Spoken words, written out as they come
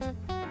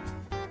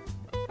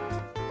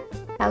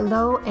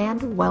Hello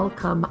and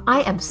welcome.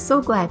 I am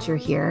so glad you're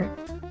here.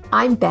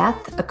 I'm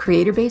Beth, a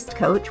creator-based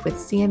coach with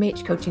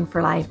CMH Coaching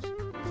for Life.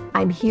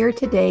 I'm here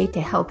today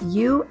to help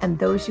you and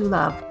those you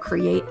love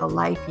create a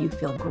life you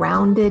feel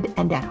grounded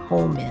and at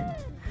home in.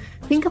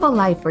 Think of a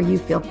life where you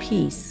feel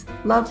peace,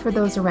 love for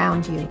those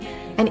around you,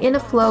 and in a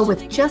flow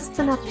with just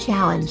enough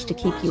challenge to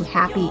keep you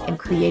happy and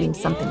creating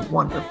something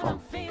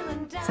wonderful.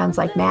 Sounds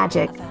like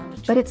magic,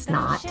 but it's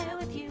not.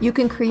 You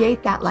can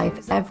create that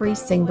life every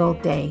single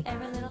day.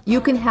 You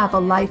can have a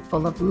life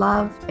full of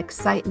love,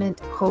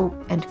 excitement, hope,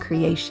 and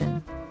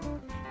creation.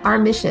 Our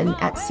mission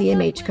at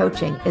CMH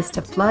Coaching is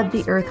to flood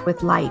the earth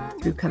with light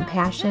through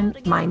compassion,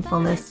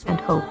 mindfulness,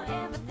 and hope.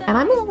 And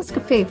I'm going to ask a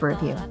favor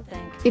of you.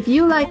 If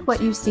you like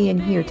what you see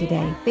and hear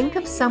today, think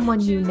of someone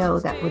you know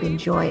that would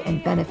enjoy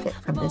and benefit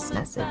from this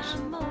message.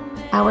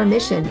 Our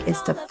mission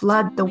is to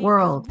flood the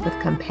world with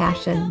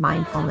compassion,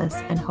 mindfulness,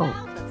 and hope.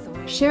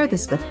 Share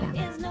this with them.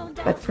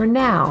 But for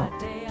now,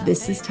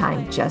 this is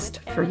time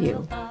just for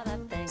you.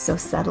 So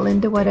settle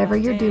into whatever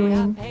you're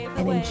doing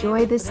and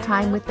enjoy this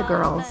time with the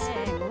girls,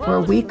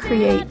 where we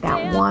create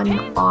that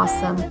one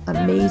awesome,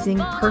 amazing,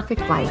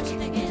 perfect life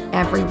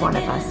every one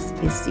of us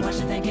is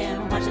seeking. You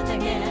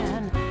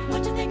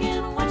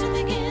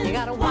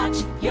gotta watch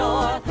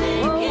your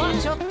thinking.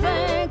 Watch your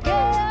thinking.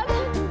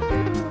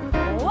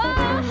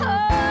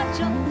 Watch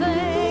your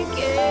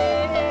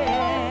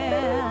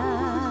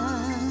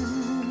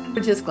thinking.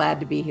 We're just glad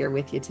to be here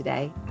with you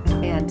today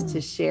and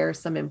to share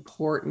some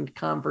important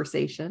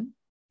conversation.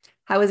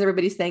 How was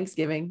everybody's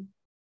Thanksgiving?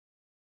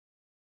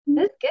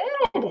 It's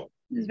good. It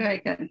was very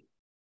good.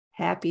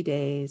 Happy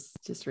days.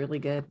 Just really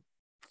good.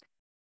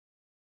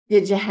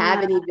 Did you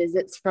have any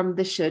visits from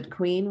the Should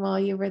Queen while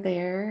you were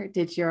there?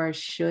 Did your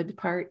should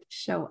part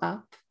show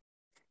up?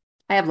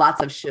 I have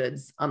lots of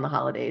shoulds on the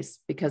holidays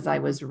because I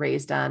was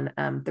raised on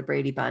the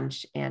Brady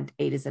Bunch and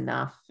 8 is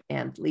enough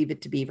and Leave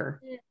It to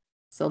Beaver.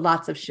 So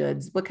lots of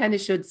shoulds. What kind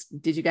of shoulds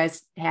did you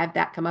guys have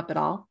that come up at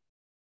all?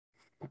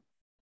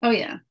 Oh,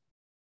 yeah.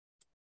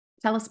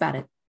 Tell us about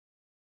it.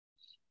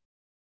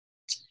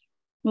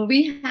 Well,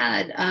 we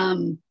had,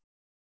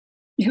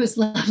 it was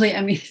lovely. I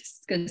mean,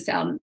 it's going to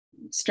sound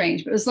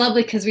strange, but it was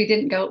lovely because we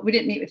didn't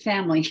meet with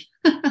family.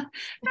 No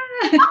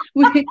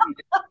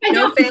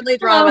family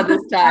drama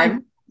this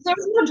time. There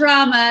was no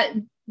drama.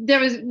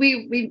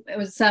 It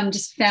was some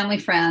just family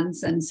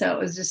friends. And so it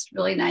was just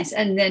really nice.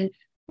 And then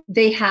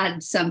they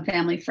had some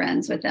family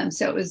friends with them.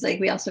 So it was like,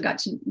 we also got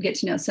to get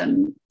to know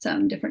some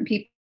different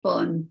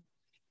people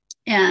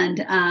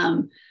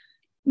and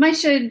my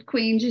should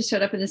queen just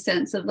showed up in the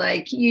sense of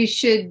like, you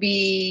should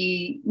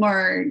be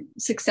more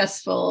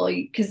successful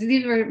because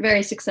these were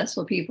very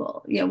successful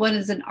people. You know, one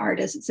is an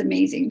artist. It's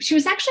amazing. She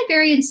was actually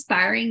very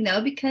inspiring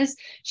though, because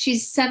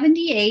she's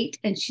 78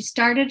 and she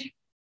started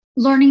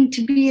learning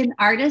to be an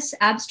artist,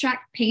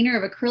 abstract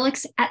painter of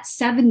acrylics at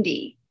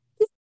 70.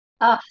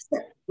 And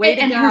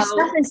her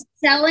stuff is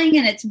selling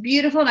and it's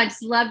beautiful. And I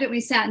just loved it.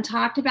 We sat and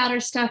talked about her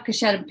stuff because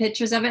she had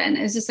pictures of it. And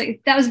it was just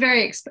like, that was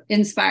very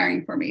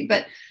inspiring for me.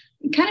 But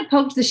kind of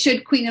poked the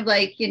should queen of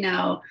like, you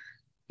know,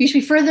 you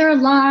should be further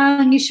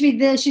along, you should be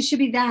this, you should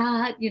be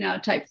that, you know,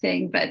 type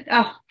thing. But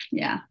oh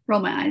yeah, roll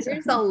my eyes.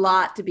 There's a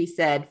lot to be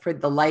said for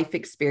the life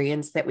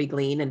experience that we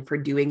glean and for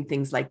doing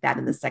things like that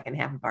in the second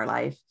half of our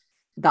life,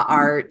 the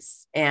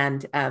arts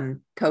and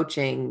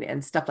coaching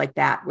and stuff like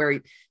that, where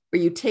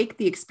you take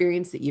the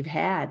experience that you've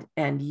had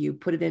and you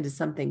put it into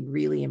something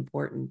really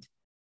important.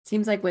 It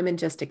seems like women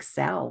just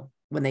excel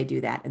when they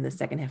do that in the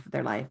second half of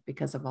their life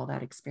because of all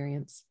that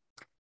experience.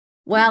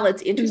 Well,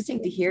 it's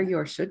interesting to hear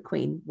your should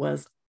queen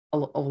was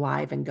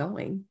alive and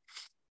going.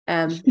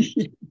 One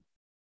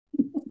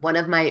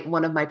of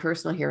my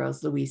personal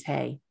heroes, Louise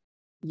Hay,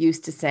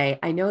 used to say,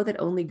 "I know that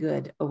only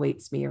good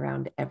awaits me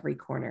around every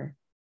corner."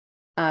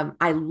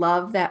 I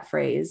love that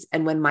phrase.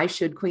 And when my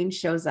should queen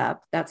shows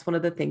up, that's one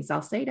of the things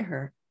I'll say to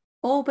her.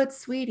 "Oh, but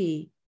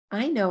sweetie,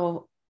 I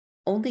know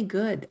only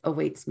good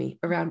awaits me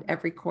around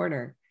every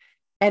corner."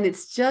 And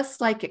it's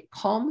just like it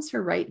calms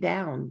her right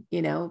down,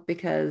 you know,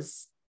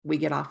 because we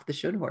get off the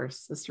should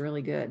horse. That's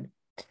really good.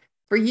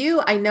 For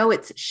you, I know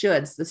it's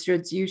shoulds, the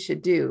shoulds you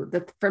should do.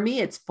 For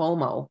me, it's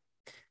FOMO.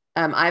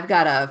 I've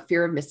got a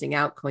fear of missing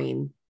out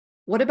queen.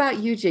 What about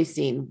you,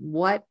 Jacine?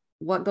 What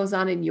goes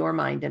on in your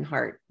mind and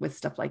heart with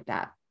stuff like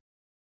that?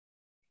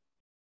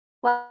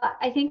 Well,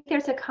 I think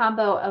there's a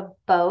combo of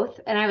both.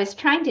 And I was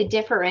trying to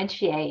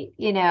differentiate,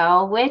 you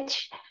know,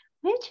 which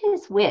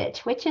is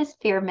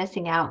fear of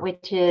missing out,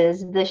 which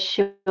is the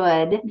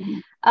should.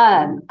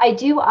 I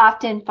do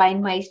often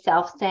find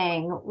myself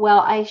saying, well,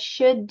 I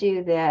should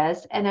do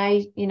this. And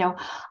I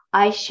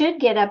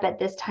should get up at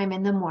this time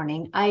in the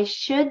morning. I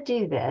should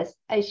do this.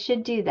 I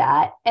should do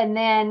that. And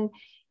then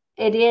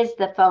it is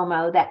the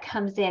FOMO that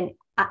comes in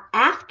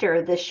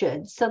after the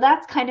should. So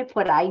that's kind of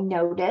what I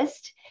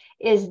noticed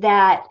is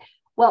that,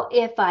 well,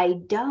 if I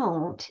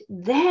don't,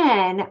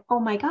 then, oh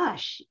my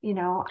gosh, you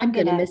know, I'm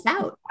going to miss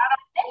out.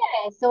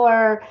 This,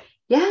 or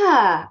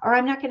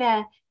I'm not going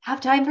to have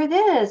time for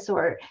this,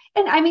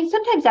 and I mean,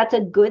 sometimes that's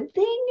a good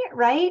thing,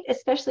 right?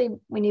 Especially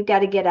when you've got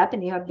to get up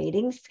and you have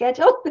meetings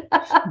scheduled.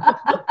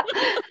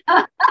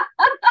 I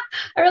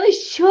really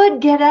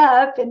should get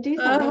up and do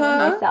something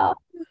for myself.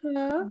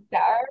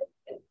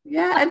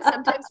 Yeah. And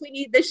sometimes we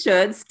need the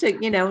shoulds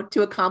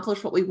to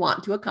accomplish what we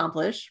want to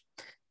accomplish.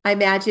 I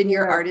imagine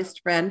your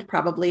artist friend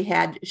probably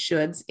had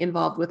shoulds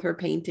involved with her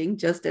painting,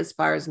 just as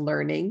far as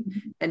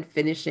learning and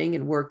finishing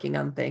and working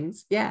on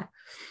things. Yeah.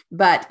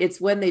 But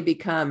it's when they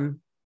become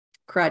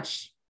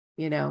crutch,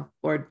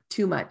 or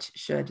too much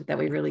should, that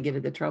we really get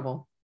into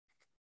trouble.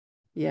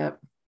 Yep.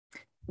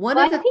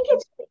 I think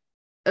it's,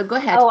 go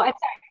ahead. Oh, I'm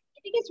sorry. I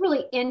think it's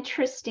really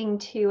interesting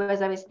too,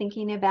 as I was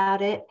thinking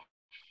about it,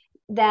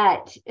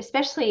 that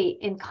especially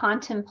in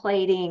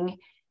contemplating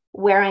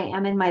where I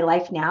am in my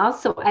life now.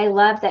 So I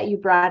love that you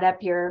brought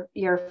up your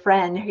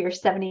friend, your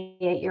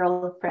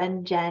 78-year-old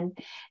friend, Jen,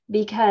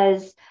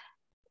 because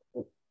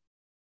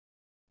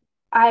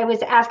I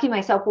was asking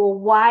myself, well,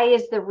 why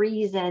is the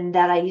reason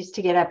that I used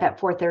to get up at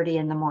 4:30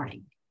 in the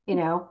morning?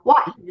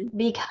 Why?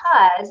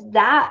 Because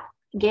that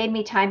gave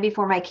me time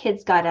before my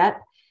kids got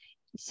up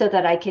so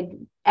that I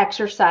could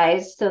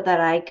exercise, so that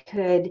I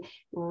could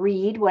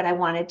read what I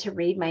wanted to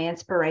read, my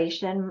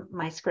inspiration,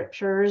 my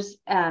scriptures,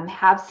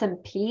 have some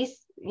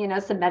peace,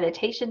 some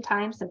meditation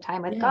time, some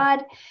time with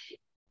God.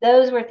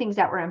 Those were things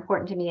that were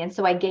important to me. And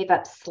so I gave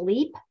up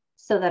sleep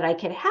so that I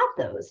could have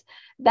those.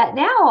 But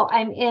now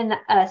I'm in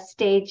a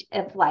stage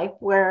of life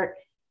where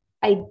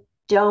I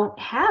don't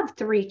have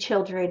 3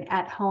 children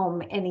at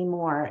home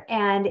anymore,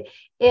 and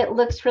it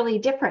looks really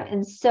different.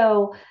 And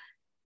so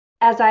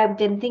as I've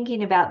been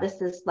thinking about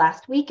this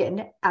last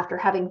weekend, after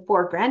having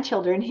 4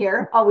 grandchildren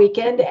here all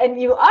weekend,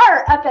 and you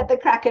are up at the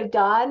crack of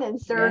dawn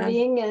and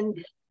serving,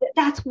 and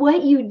that's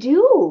what you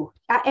do.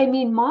 I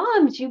mean,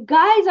 moms, you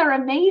guys are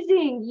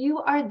amazing. You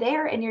are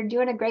there and you're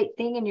doing a great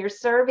thing and you're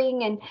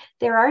serving. And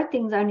there are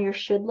things on your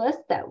should list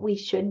that we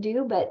should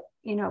do, but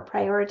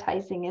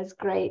prioritizing is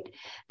great.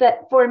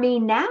 But for me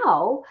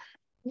now,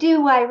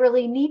 do I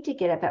really need to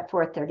get up at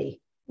 4:30?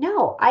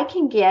 No, I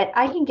can get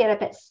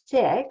up at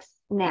 6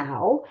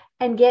 now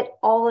and get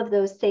all of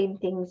those same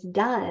things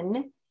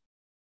done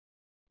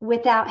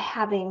without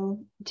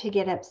having to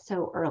get up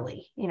so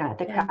early, at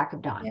the crack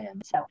of dawn.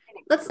 So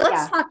let's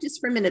talk just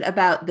for a minute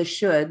about the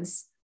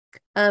shoulds,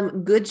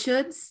 good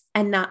shoulds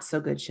and not so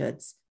good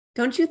shoulds.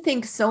 Don't you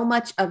think so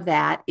much of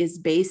that is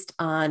based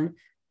on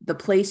the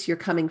place you're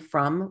coming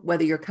from,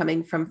 whether you're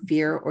coming from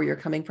fear or you're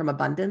coming from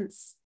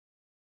abundance?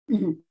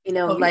 Go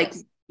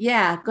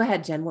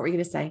ahead, Jen. What were you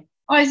going to say?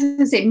 Oh, I was going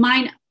to say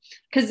mine,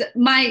 because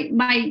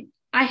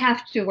I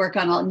have to work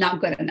on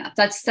not good enough.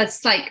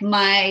 That's like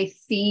my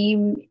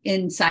theme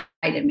inside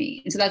of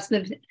me.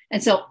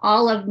 And so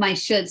all of my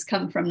shoulds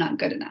come from not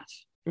good enough.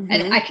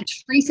 And I can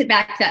trace it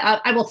back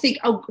that I will think,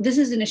 oh, this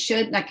isn't a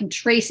should. And I can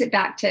trace it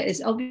back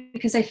to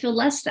because I feel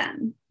less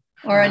than,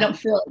 or I don't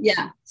feel,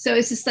 So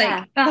it's just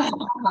like, But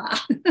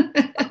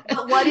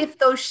what if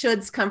those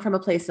shoulds come from a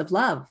place of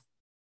love?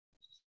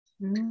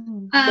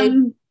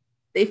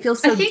 They feel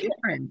so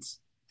different.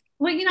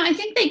 Well, I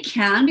think they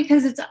can,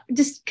 because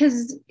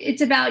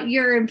it's about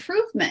your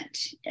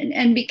improvement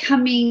and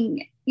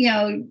becoming,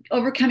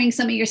 overcoming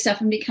some of your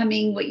stuff and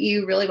becoming what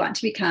you really want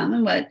to become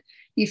and what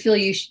you feel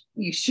you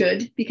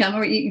should become,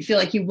 or you feel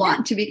like you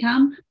want to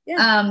become.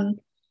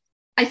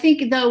 I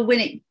think though, when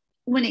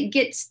it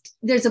gets,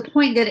 there's a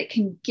point that it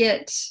can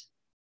get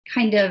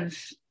kind of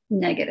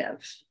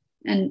negative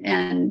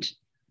and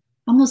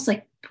almost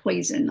like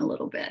poison a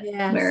little bit.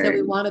 Yeah. So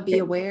we want to be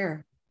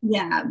aware.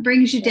 Yeah, it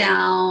brings you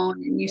down,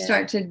 and you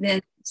start to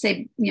then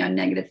say,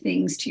 negative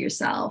things to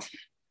yourself.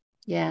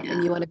 Yeah,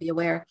 and you want to be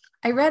aware.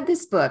 I read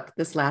this book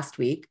this last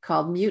week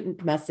called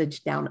Mutant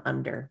Message Down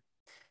Under.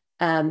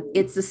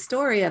 It's the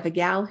story of a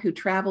gal who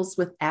travels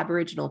with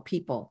Aboriginal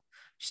people.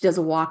 She does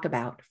a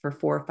walkabout for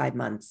 4 or 5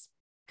 months.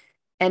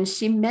 And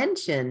she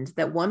mentioned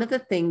that one of the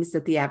things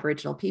that the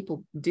Aboriginal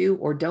people do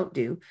or don't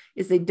do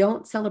is they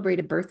don't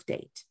celebrate a birth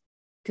date.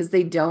 Because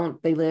they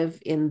live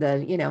in the,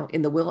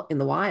 in the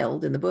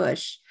wild, in the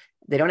bush.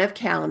 They don't have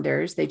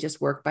calendars. They just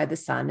work by the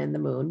sun and the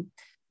moon,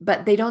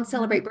 but they don't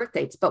celebrate birth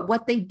dates. But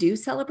what they do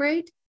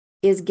celebrate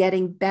is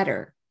getting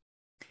better.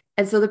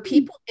 And so the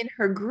people in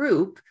her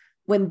group,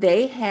 when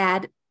they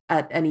had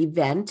an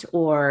event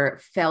or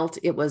felt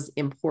it was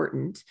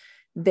important,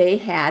 they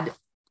had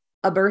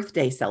a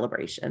birthday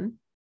celebration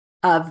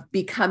of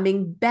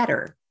becoming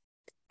better.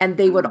 And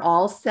they would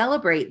all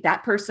celebrate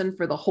that person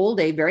for the whole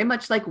day, very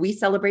much like we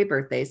celebrate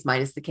birthdays,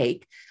 minus the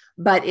cake.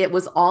 But it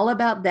was all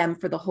about them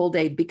for the whole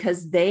day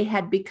because they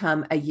had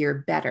become a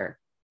year better,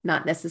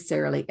 not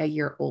necessarily a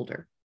year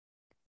older.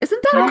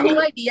 Isn't that a cool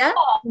idea?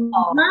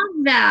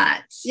 Love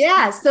that.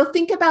 Yeah. So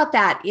think about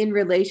that in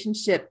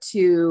relationship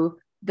to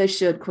the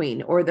should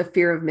queen or the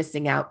fear of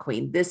missing out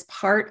queen, this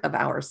part of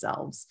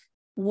ourselves.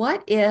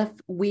 What if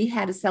we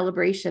had a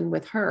celebration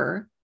with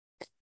her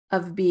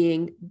of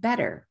being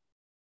better?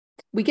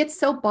 We get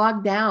so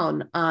bogged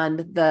down on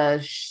the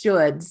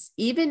shoulds,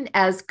 even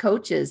as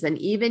coaches and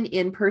even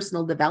in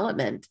personal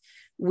development.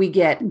 We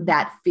get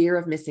that fear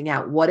of missing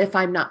out. What if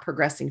I'm not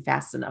progressing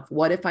fast enough?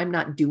 What if I'm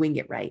not doing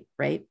it right?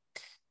 Right.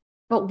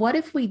 But what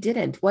if we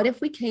didn't? What if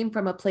we came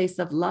from a place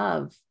of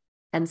love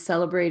and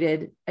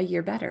celebrated a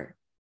year better?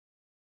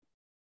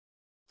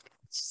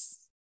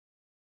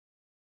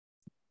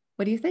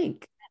 What do you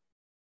think?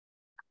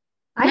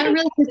 That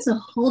really puts a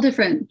whole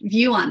different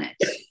view on it.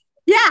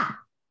 Yeah.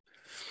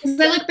 Because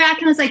I look back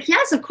and I was like,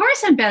 yes, of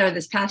course I'm better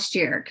this past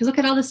year. Because look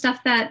at all the stuff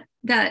that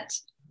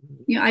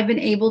I've been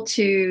able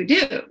to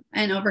do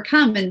and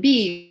overcome and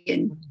be.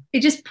 And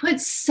it just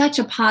puts such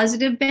a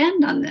positive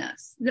bend on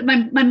this that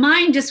my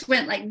mind just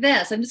went like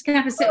this. I'm just gonna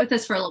have to sit with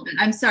this for a little bit.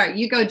 I'm sorry.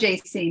 You go,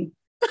 JC.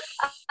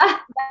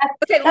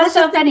 Okay, That's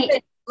so funny.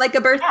 Like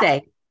a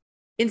birthday.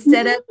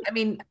 Instead of,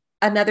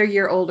 another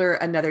year older,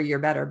 another year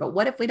better. But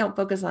what if we don't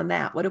focus on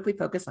that? What if we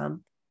focus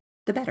on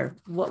the better?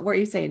 What were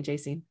you saying,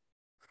 JC?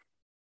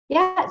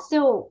 Yeah.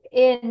 So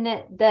in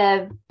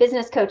the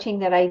business coaching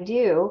that I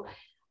do,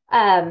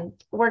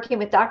 working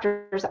with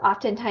doctors,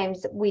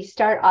 oftentimes we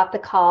start off the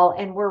call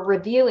and we're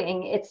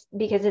reviewing. It's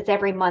because it's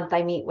every month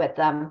I meet with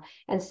them.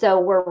 And so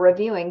we're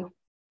reviewing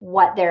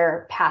what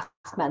their past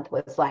month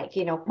was like,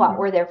 what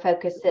were their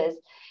focuses.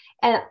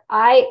 And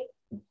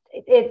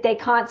they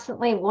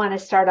constantly want to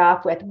start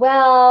off with,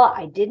 well,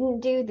 I didn't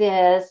do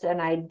this and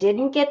I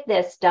didn't get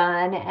this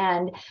done.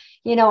 And,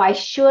 I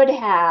should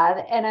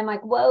have. And I'm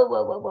like,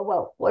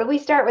 whoa. What do we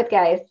start with,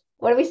 guys?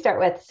 What do we start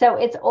with? So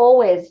it's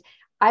always,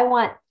 I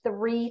want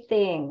 3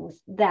 things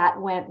that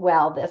went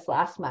well this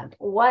last month.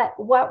 What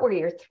were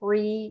your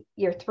three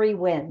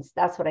wins?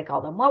 That's what I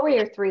call them. What were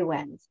your 3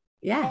 wins?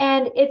 Yeah.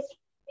 And it's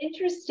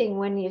interesting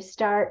when you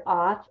start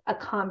off a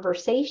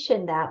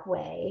conversation that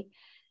way,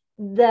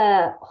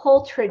 the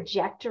whole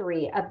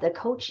trajectory of the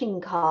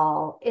coaching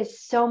call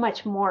is so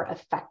much more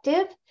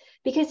effective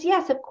because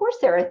yes, of course,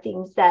 there are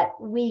things that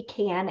we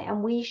can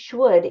and we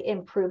should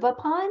improve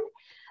upon.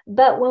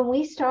 But when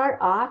we start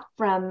off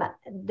from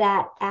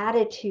that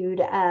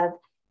attitude of,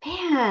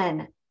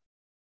 man,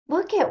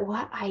 look at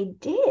what I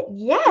did.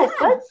 Yes,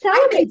 let's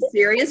celebrate. I made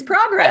serious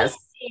progress.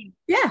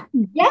 Yeah.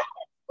 Yes.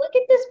 Look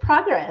at this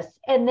progress.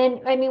 And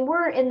then,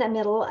 we're in the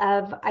middle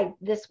of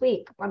this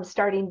week, I'm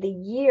starting the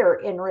year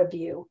in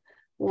review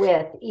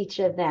with each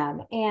of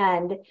them.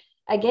 And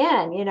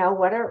again,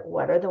 what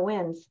are the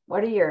wins?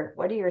 What are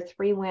your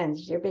 3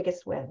 wins, your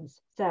biggest wins?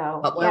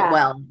 So what went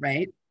well,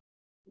 right?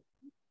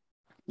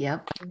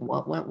 Yep.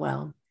 What went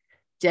well?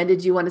 Jen,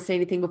 did you want to say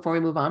anything before we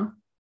move on?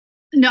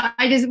 No,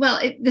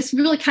 this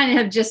really kind of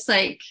have just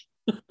like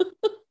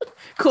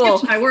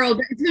cool. My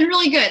world. It's been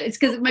really good. It's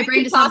because my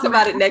brain just talk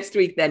about it next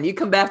week. Then you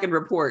come back and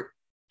report.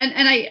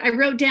 And I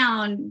wrote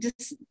down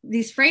just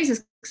these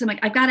phrases because I'm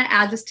like, I've got to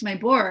add this to my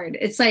board.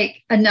 It's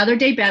like another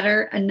day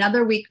better,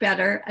 another week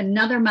better,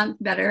 another month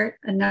better,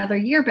 another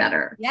year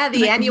better. Yeah,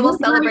 the annual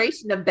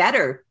celebration of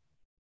better.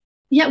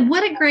 Yeah,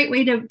 what a great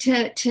way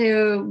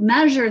to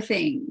measure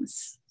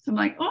things. So I'm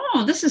like,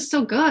 oh, this is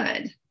so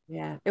good.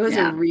 Yeah, it was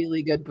a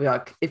really good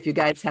book. If you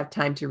guys have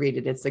time to read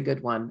it, it's a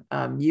good one.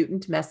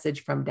 Mutant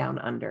Message from Down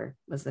Under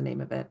was the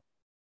name of it. It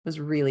was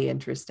really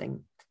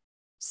interesting.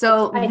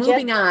 So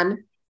moving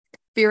on,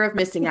 fear of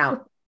missing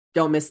out.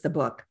 Don't miss the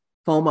book.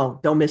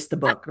 FOMO, don't miss the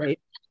book, right?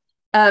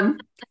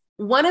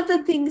 One of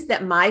the things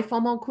that my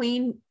FOMO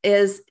queen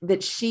is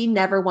that she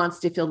never wants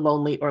to feel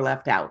lonely or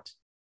left out.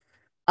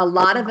 A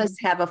lot of us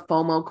have a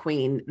FOMO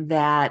queen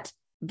that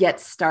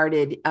gets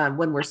started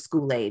when we're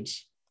school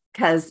age,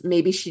 because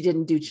maybe she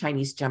didn't do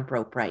Chinese jump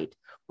rope right,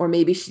 or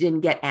maybe she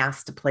didn't get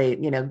asked to play,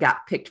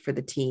 got picked for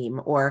the team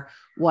or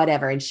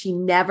whatever. And she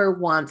never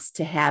wants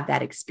to have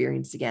that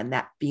experience again,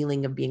 that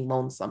feeling of being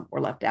lonesome or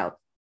left out.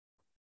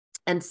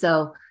 And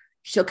so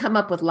she'll come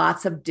up with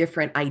lots of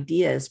different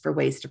ideas for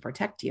ways to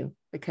protect you,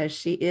 because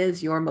she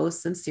is your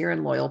most sincere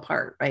and loyal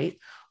part, right?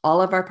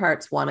 All of our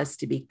parts want us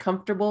to be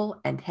comfortable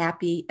and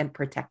happy and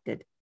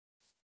protected.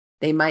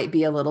 They might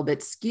be a little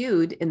bit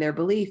skewed in their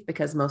belief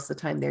because most of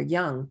the time they're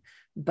young,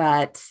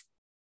 but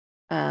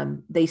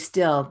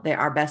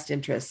our best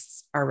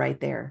interests are right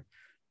there.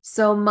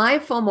 So my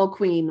FOMO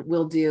queen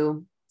will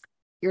do,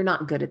 you're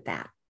not good at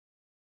that.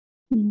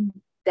 Mm-hmm.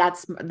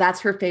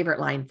 That's her favorite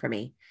line for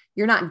me.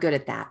 You're not good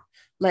at that.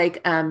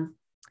 Like,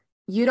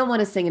 you don't want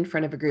to sing in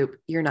front of a group.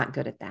 You're not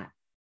good at that.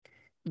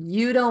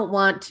 You don't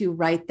want to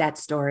write that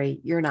story.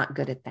 You're not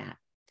good at that.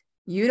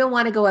 You don't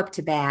want to go up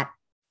to bat.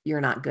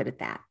 You're not good at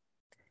that.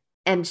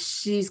 And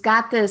she's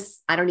got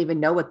this, I don't even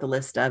know what the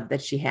list of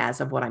that she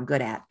has of what I'm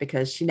good at,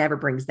 because she never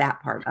brings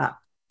that part up.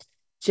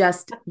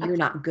 Just, you're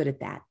not good at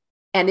that.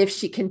 And if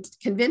she can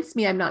convince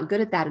me I'm not good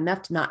at that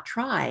enough to not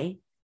try,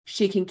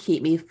 she can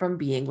keep me from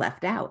being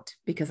left out,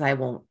 because I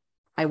won't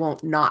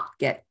not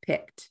get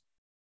picked.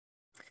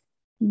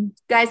 You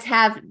guys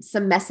have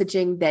some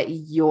messaging that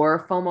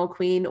your FOMO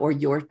queen or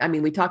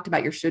we talked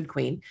about your should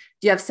queen.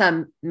 Do you have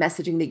some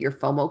messaging that your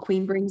FOMO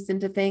queen brings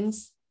into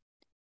things?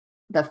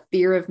 The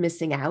fear of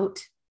missing out.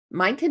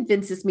 Mine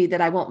convinces me that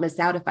I won't miss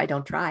out if I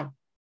don't try.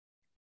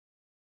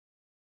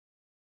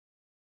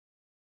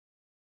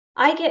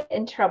 I get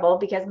in trouble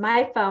because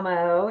my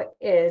FOMO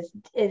is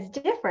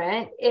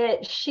different.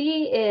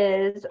 She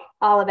is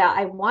all about,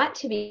 I want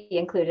to be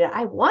included.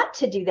 I want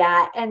to do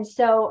that. And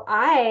so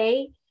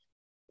I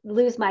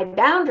lose my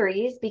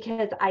boundaries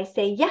because I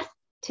say yes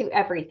to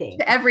everything.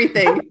 To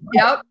everything.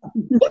 Yep.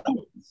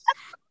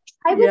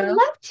 I would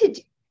love to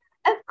do.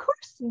 Of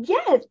course,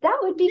 yes, that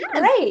would be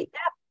great.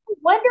 That would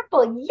be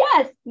wonderful.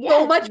 Yes, yes.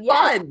 So much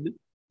fun.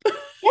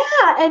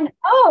 Yeah. And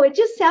it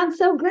just sounds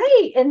so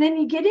great. And then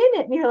you get in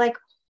it and you're like,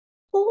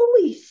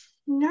 holy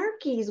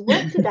snarkies,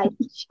 what did I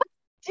just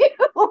do?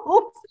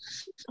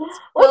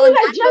 What did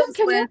I just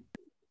commit?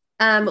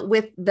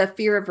 With the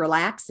fear of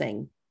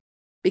relaxing,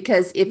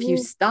 because if you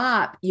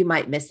stop, you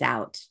might miss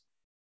out,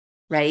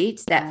 right?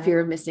 That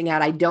fear of missing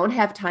out. I don't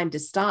have time to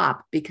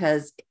stop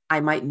because I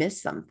might miss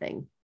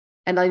something.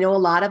 And I know a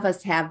lot of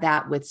us have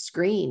that with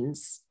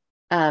screens.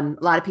 A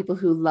lot of people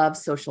who love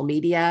social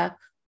media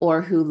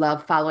or who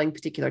love following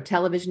particular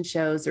television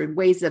shows or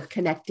ways of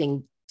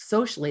connecting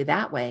socially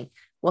that way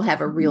will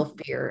have a real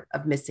fear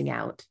of missing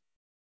out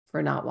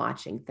for not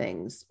watching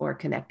things or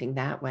connecting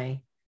that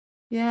way.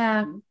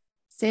 Yeah.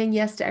 Saying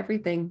yes to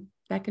everything,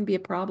 that can be a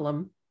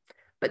problem.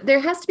 But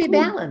there has to be a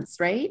balance,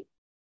 right?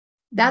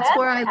 That's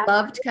where I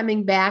loved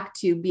coming back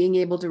to being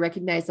able to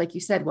recognize, like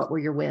you said, what were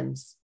your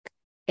wins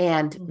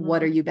and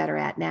what are you better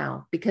at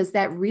now? Because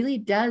that really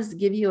does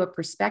give you a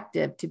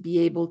perspective to be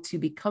able to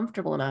be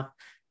comfortable enough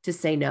to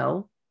say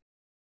no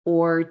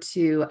or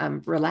to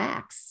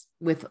relax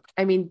with,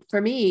 I mean,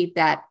 for me,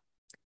 that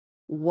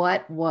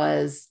what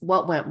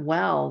went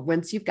well,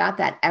 once you've got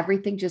that,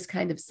 everything just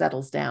kind of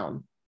settles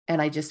down and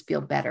I just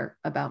feel better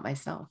about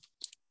myself.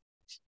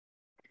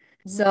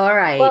 So, all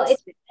right. Well,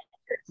 it's your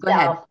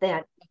self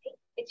then.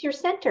 It's your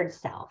centered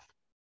self.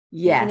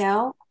 Yes. You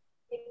know,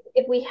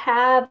 if we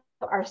have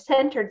our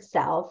centered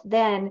self,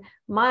 then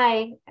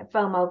my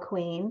FOMO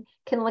queen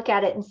can look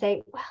at it and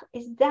say, well,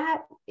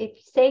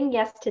 if saying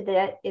yes to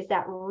that, is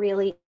that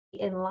really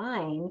in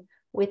line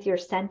with your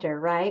center,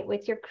 right?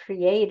 With your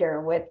creator,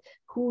 with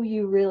who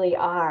you really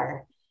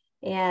are.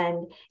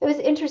 And it was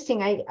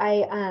interesting.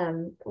 I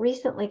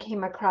recently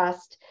came across,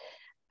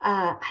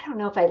 I don't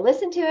know if I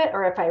listened to it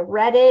or if I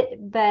read it,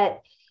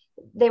 but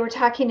they were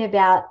talking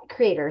about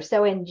creator.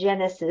 So in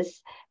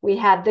Genesis, we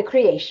have the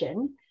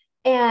creation,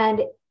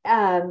 and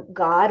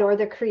God or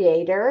the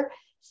creator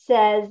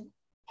says,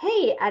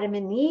 hey, Adam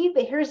and Eve,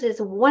 here's this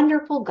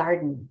wonderful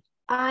garden.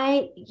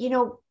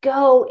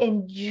 Go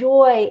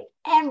enjoy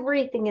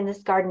everything in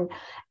this garden,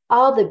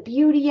 all the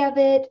beauty of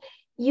it.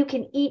 You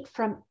can eat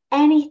from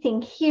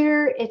anything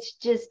here. It's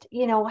just,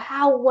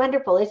 how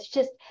wonderful. It's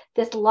just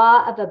this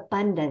law of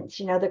abundance.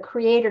 The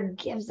creator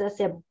gives us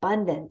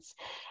abundance.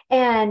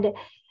 And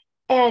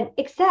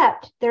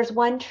except there's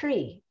one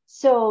tree.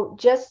 So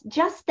just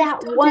that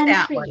one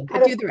tree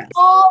out of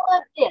all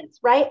of this,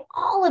 right?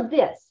 All of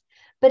this,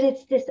 but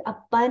it's this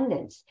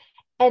abundance.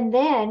 And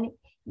then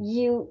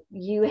you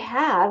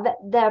have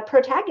the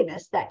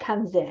protagonist that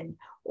comes in,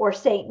 or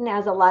Satan,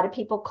 as a lot of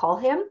people call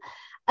him.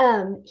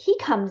 He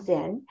comes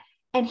in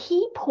and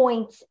he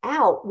points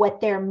out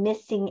what they're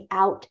missing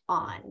out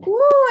on.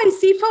 Oh, I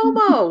see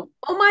FOMO.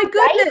 Oh my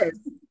goodness.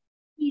 Right?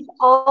 He's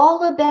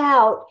all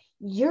about,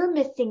 you're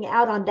missing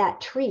out on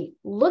that tree.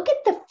 Look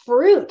at the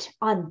fruit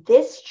on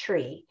this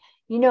tree.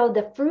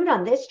 The fruit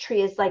on this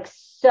tree is like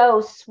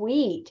so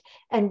sweet.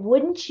 And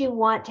wouldn't you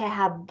want to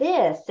have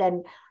this?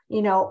 And,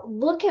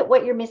 look at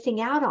what you're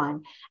missing out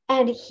on.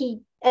 And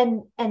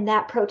and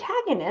that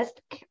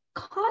protagonist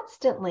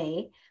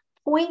constantly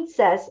points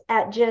us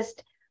at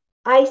just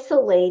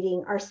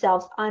isolating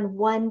ourselves on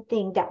one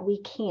thing that we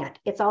can't.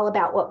 It's all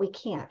about what we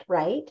can't,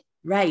 right?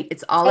 Right.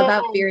 It's all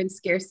about fear and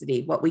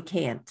scarcity, what we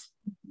can't.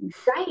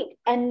 Right.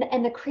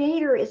 And the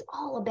creator is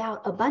all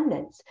about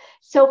abundance.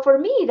 So for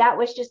me, that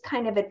was just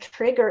kind of a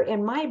trigger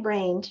in my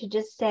brain to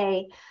just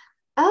say,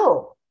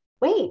 oh,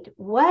 wait,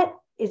 what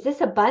is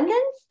this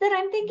abundance that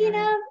I'm thinking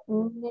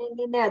of?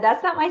 No,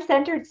 that's not my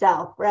centered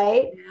self,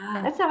 right?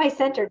 Yeah. That's not my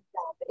centered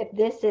self. If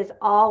this is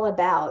all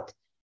about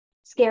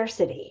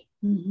scarcity.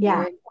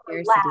 Yeah.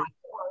 Scarcity.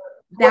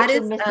 That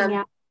is missing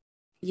out.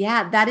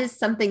 Yeah, that is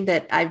something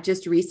that I've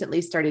just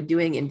recently started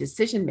doing in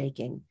decision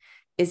making,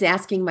 is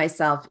asking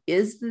myself,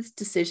 is this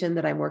decision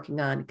that I'm working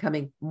on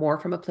coming more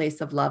from a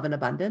place of love and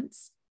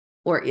abundance,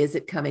 or is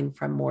it coming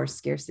from more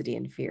scarcity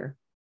and fear?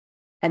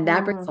 And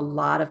that brings a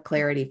lot of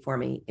clarity for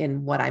me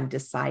in what I'm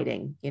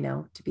deciding,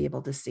 to be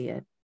able to see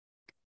it.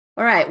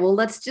 All right, well,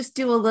 let's just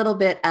do a little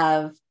bit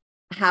of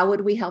how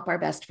would we help our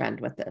best friend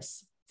with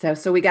this?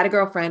 So we got a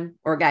girlfriend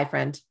or a guy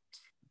friend,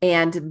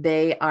 and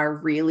they are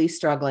really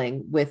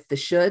struggling with the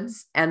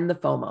shoulds and the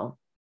FOMO.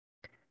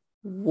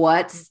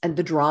 And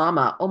the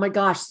drama. Oh my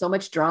gosh, so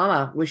much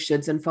drama with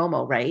shoulds and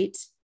FOMO, right?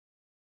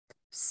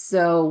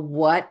 So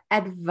what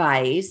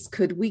advice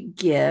could we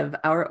give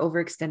our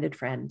overextended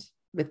friend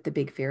with the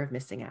big fear of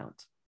missing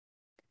out?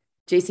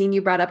 Jacine,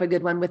 you brought up a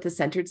good one with the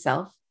centered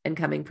self and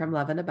coming from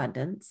love and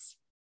abundance.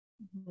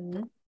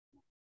 Mm-hmm.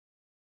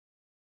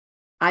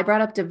 I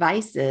brought up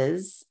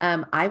devices.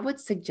 I would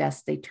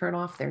suggest they turn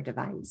off their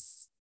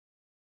device.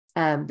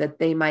 that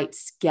they might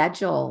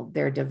schedule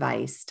their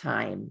device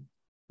time.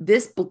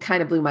 This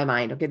kind of blew my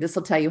mind. Okay, this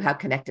will tell you how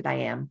connected I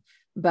am.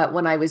 But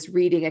when I was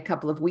reading a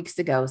couple of weeks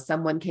ago,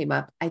 someone came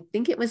up, I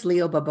think it was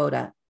Leo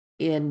Babauta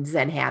in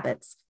Zen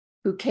Habits,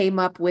 who came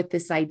up with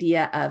this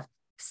idea of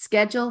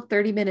schedule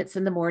 30 minutes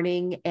in the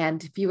morning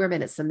and fewer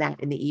minutes than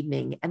that in the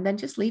evening, and then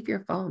just leave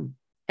your phone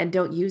and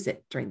don't use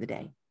it during the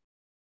day.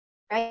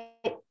 Right.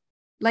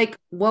 Like,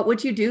 what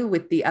would you do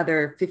with the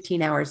other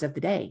 15 hours of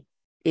the day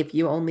if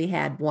you only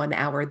had 1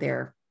 hour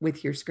there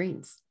with your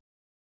screens?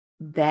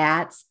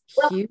 That's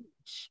huge.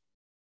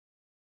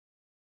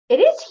 It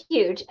is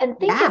huge. And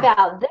think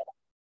about this.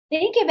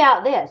 Think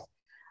about this.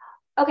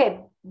 Okay,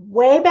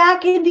 way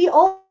back in the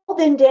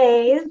olden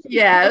days,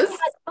 yes,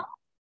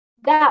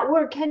 that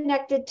were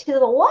connected to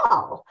the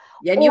wall.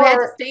 And you had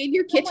to stay in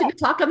your kitchen to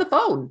talk on the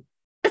phone.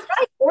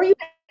 Right. Or you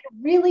had a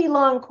really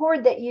long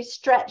cord that you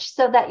stretched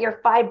so that your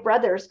 5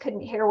 brothers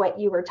couldn't hear what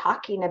you were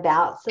talking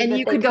about. So and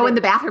you could go in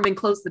the bathroom and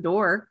close the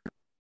door.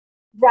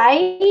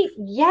 Right?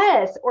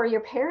 Yes. Or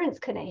your parents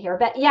couldn't hear.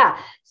 But yeah.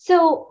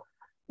 So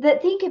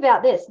think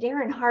about this.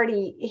 Darren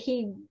Hardy,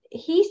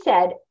 he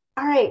said,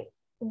 all right,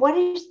 what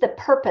is the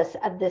purpose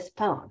of this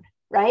phone?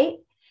 Right?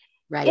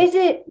 Right. Is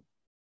it,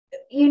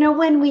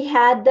 when we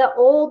had the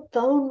old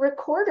phone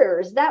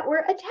recorders that were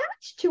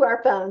attached to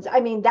our phones?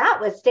 I mean, that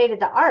was state of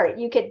the art.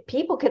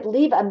 People could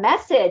leave a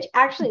message,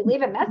 actually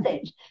leave a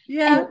message.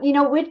 Yeah.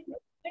 And,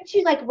 wouldn't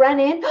you like run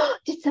in? Oh,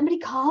 did somebody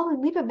call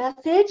and leave a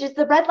message? Is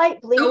the red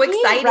light blinking? So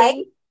exciting.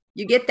 Right?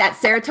 You get that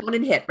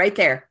serotonin hit right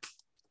there.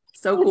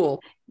 So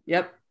cool.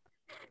 Yep.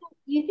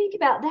 You think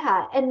about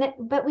that.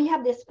 But we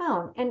have this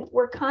phone and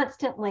we're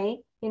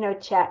constantly,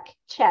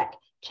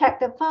 check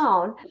the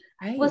phone.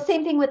 Right. Well,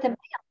 same thing with the mail.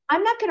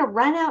 I'm not going to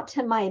run out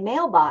to my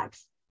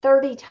mailbox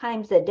 30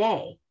 times a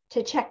day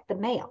to check the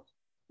mail,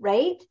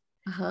 right?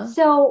 Uh-huh.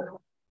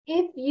 So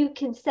if you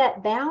can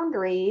set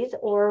boundaries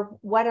or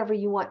whatever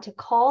you want to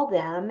call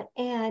them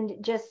and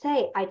just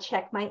say, I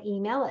check my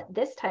email at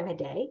this time of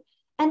day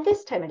and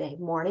this time of day,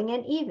 morning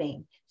and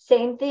evening.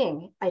 Same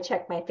thing. I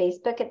check my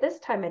Facebook at this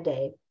time of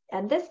day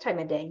and this time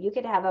of day. You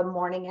could have a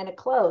morning and a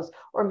close,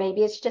 or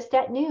maybe it's just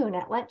at noon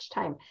at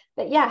lunchtime.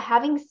 But yeah,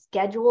 having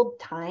scheduled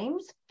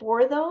times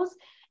for those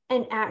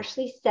and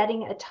actually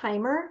setting a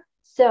timer.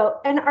 So,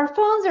 and our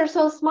phones are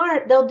so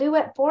smart, they'll do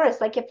it for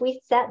us. Like if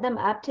we set them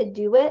up to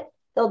do it,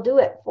 they'll do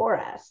it for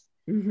us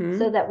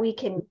so that we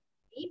can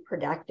be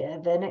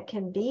productive and it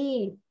can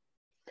be,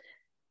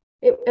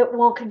 it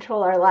won't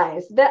control our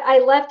lives. But I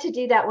love to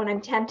do that when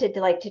I'm tempted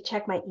to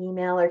check my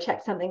email or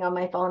check something on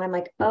my phone. I'm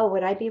like, oh,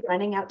 would I be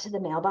running out to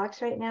the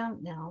mailbox right now?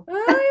 No.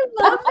 I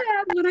love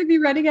that. Would I be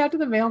running out to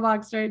the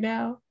mailbox right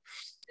now?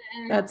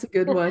 That's a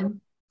good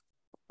one.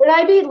 Would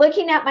I be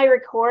looking at my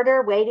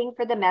recorder waiting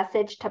for the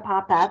message to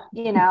pop up?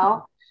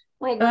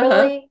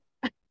 Really?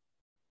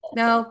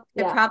 No,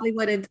 it probably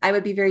wouldn't. I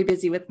would be very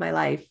busy with my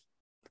life.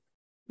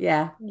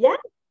 Yeah. Yeah.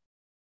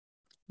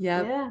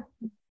 Yeah.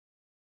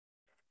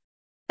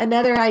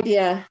 Another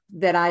idea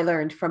that I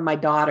learned from my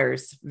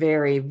daughters,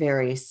 very,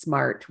 very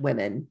smart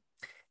women,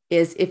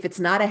 is if it's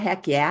not a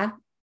heck yeah,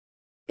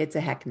 it's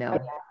a heck no.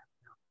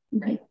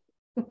 Right.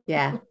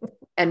 Yeah.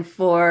 And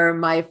for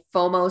my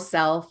FOMO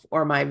self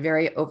or my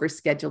very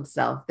overscheduled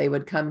self, they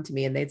would come to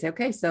me and they'd say,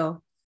 okay,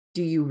 so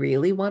do you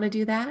really want to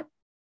do that?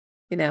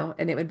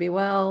 And it would be,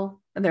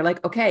 well, and they're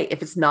like, okay,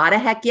 if it's not a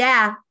heck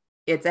yeah,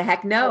 it's a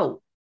heck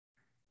no.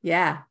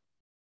 Yeah.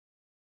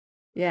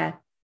 Yeah.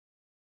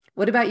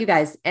 What about you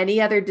guys?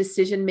 Any other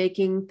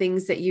decision-making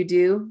things that you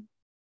do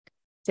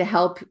to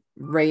help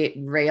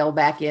rail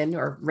back in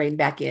or rein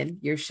back in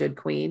your should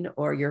queen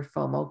or your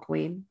FOMO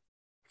queen?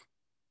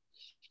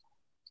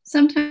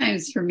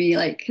 Sometimes for me,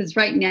 because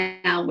right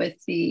now with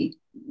the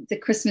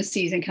Christmas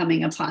season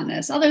coming upon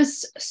us,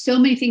 there's so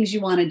many things you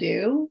want to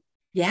do.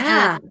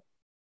 Yeah.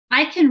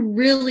 I can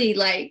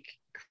really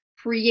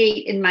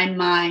create in my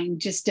mind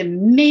just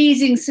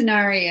amazing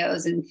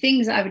scenarios and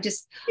things. I will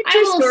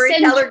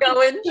storyteller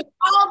going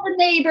all the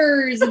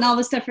neighbors and all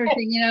the stuff,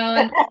 everything,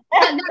 and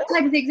that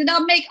type of things. And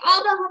I'll make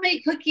all the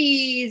homemade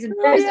cookies and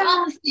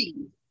all the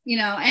things,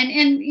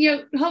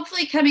 and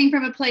hopefully coming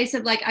from a place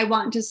of I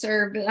want to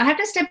serve, but I have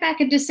to step back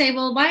and just say,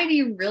 well, why do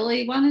you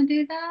really want to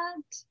do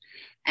that?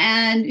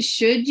 And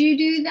should you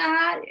do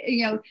that?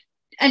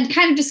 And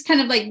kind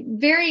of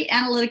very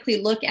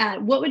analytically look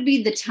at what would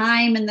be the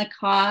time and the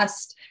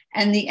cost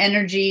and the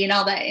energy and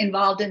all that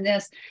involved in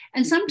this.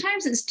 And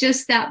sometimes it's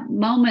just that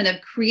moment of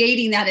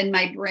creating that in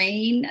my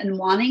brain and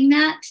wanting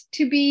that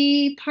to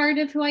be part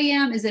of who I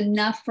am is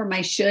enough for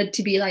my should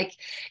to be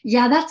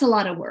yeah, that's a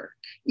lot of work,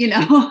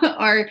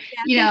 or,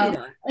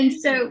 and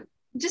so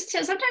just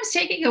sometimes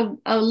taking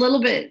a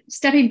little bit,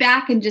 stepping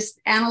back and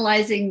just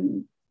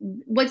analyzing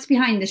what's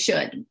behind the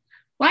should.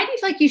 Why do you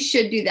feel like you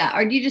should do that?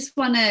 Or do you just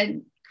want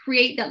to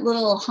create that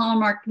little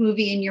Hallmark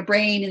movie in your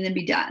brain and then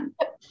be done?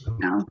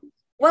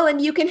 Well,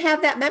 and you can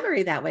have that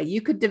memory that way. You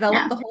could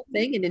develop the whole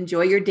thing and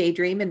enjoy your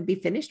daydream and be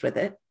finished with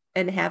it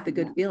and have the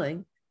good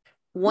feeling.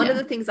 One of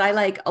the things I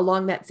like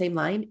along that same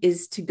line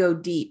is to go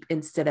deep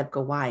instead of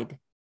go wide.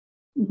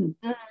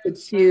 Mm-hmm. To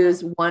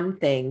choose one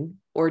thing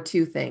or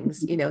two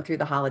things, through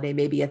the holiday,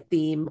 maybe a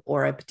theme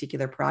or a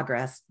particular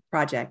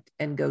project,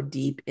 and go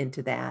deep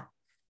into that.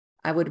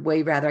 I would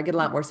way rather, I get a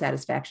lot more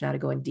satisfaction out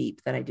of going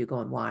deep than I do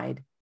going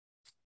wide.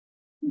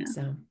 Yeah.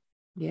 So,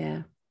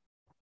 yeah.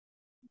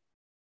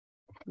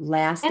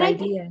 Last And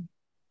idea.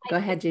 Go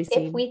ahead,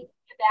 JC.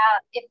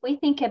 If we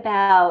think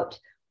about,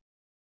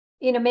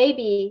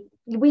 maybe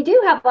we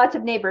do have lots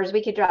of neighbors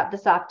we could drop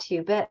this off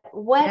to, but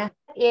what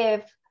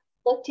if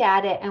looked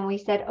at it and we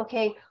said,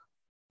 okay,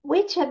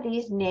 which of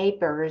these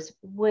neighbors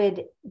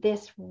would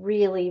this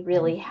really,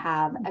 really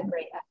have a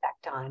great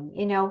effect on?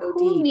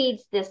 Who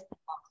needs this?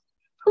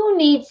 Who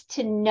needs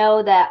to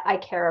know that I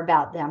care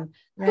about them?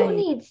 Right. Who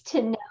needs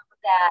to know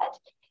that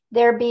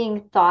they're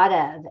being thought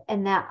of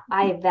and that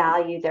I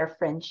value their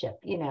friendship?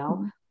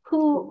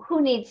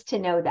 Who needs to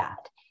know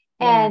that?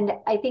 Yeah. And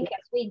I think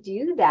as we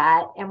do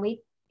that and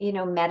we,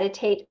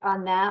 meditate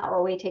on that,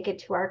 or we take it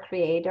to our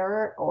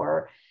creator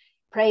or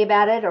pray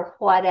about it or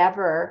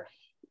whatever,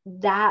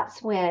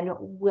 that's when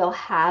we'll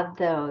have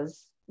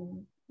those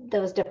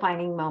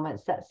defining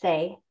moments that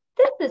say,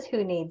 this is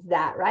who needs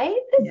that, right?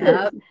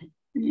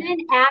 Then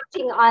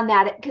acting on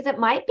that, because it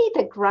might be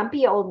the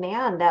grumpy old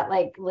man that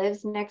like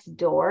lives next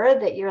door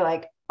that you're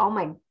like, oh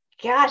my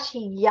gosh,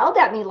 he yelled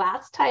at me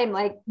last time,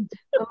 like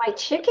when my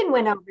chicken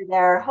went over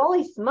there.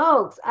 Holy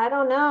smokes, I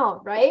don't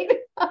know, right?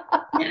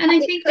 And I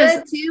think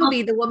could too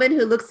be the woman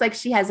who looks like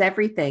she has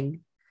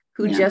everything,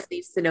 who just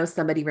needs to know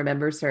somebody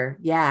remembers her.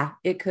 Yeah,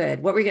 it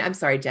could. I'm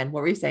sorry, Jen,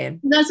 what were you saying?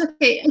 That's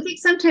okay. I think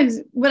sometimes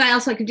what I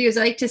also could do is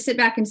I like to sit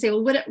back and say,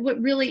 well,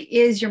 what really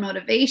is your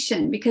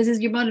motivation? Because is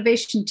your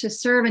motivation to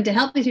serve and to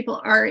help these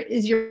people, or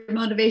is your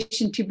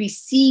motivation to be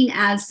seen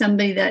as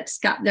somebody that's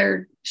got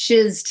their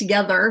shiz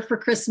together for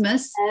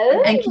Christmas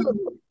and can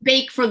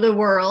bake for the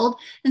world?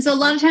 And so a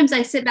lot of times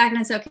I sit back and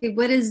I say, okay,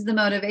 what is the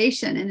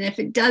motivation? And if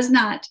it does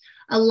not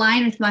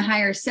align with my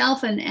higher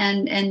self and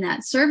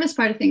that service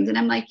part of things, and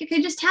I'm like, you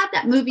can just have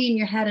that movie in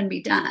your head and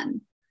be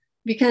done.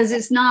 Because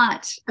it's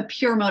not a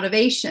pure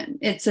motivation.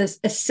 It's a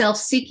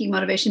self-seeking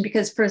motivation,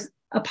 because for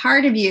a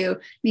part of you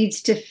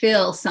needs to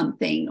feel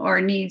something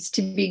or needs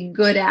to be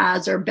good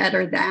as or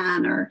better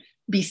than or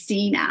be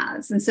seen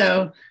as. And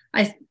so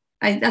I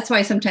that's why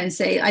I sometimes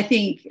say, I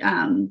think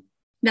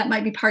that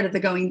might be part of the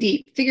going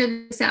deep.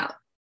 Figure this out.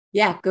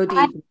 Yeah, go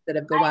deep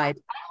instead of go wide.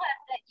 I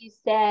love that you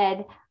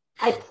said,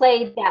 I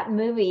played that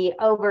movie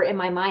over in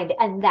my mind,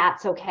 and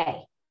that's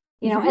okay,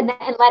 and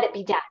let it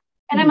be done.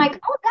 And I'm like,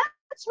 oh,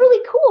 that's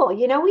really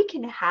cool. We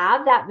can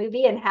have that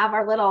movie and have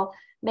our little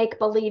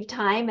make-believe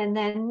time and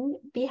then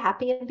be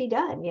happy and be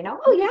done.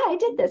 Oh yeah, I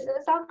did this. It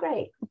was all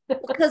great.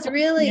 Because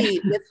really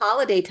with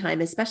holiday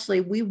time,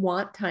 especially, we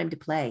want time to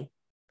play.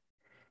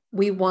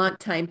 We want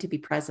time to be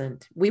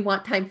present. We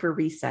want time for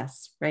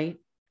recess, right?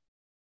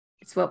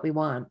 It's what we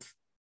want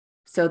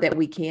so that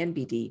we can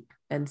be deep.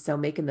 And so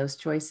making those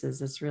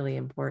choices is really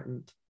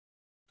important.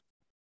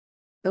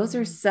 Those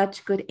are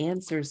such good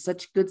answers,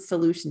 such good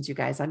solutions, you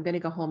guys. I'm going to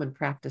go home and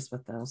practice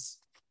with those.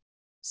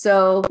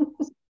 So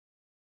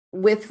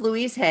with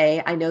Louise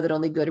Hay, I know that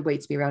only good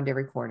awaits me around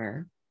every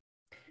corner.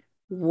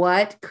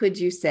 What could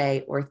you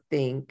say or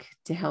think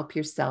to help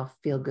yourself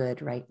feel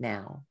good right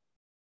now?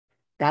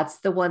 That's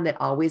the one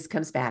that always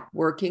comes back,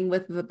 working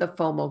with the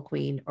FOMO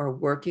queen or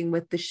working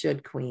with the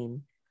should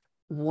queen.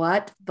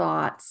 What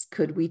thoughts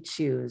could we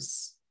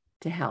choose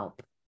to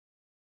help?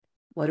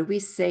 What do we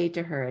say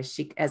to her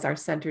as our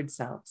centered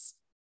selves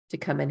to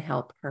come and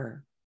help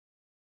her?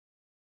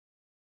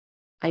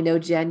 I know,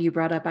 Jen, you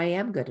brought up, I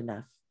am good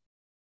enough.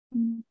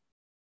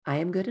 I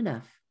am good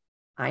enough.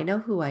 I know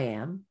who I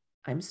am.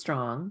 I'm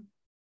strong.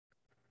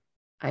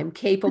 I'm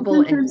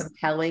capable and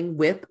compelling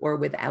with or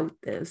without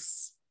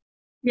this.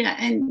 Yeah.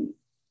 And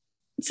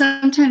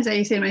sometimes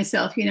I say to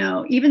myself,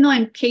 even though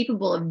I'm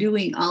capable of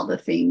doing all the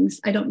things,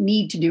 I don't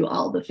need to do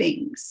all the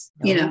things,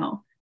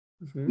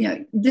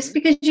 just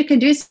because you can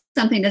do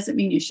something doesn't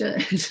mean you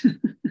should.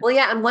 Well,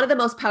 yeah. And one of the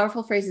most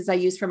powerful phrases I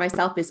use for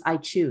myself is I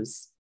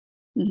choose.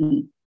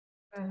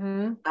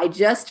 I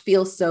just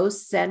feel so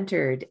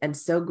centered and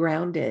so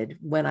grounded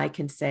when I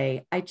can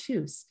say, I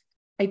choose.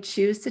 I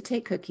choose to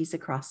take cookies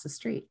across the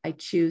street. I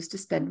choose to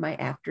spend my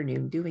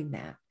afternoon doing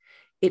that.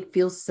 It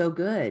feels so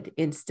good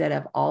instead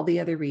of all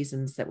the other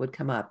reasons that would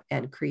come up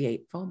and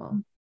create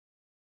FOMO.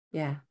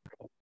 Yeah.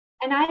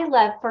 And I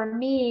love, for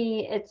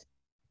me,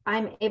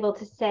 I'm able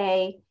to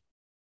say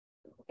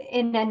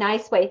in a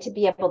nice way, to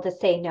be able to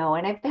say no.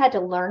 And I've had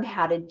to learn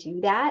how to do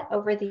that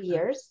over the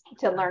years,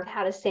 to learn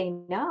how to say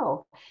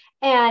no.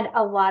 And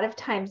a lot of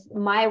times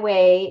my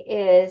way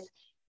is,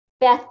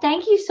 Beth,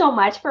 thank you so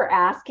much for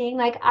asking.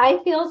 Like, I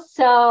feel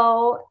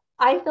so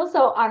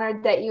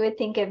honored that you would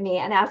think of me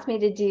and ask me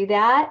to do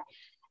that.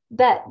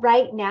 But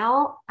right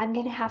now, I'm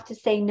going to have to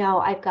say no.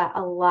 I've got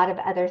a lot of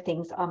other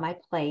things on my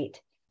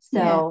plate.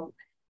 So,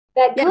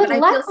 but I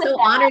feel so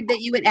honored that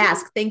you would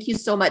ask. Thank you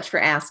so much for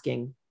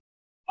asking.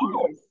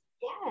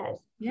 Yes.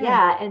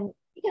 Yeah. And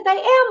because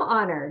I am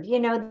honored,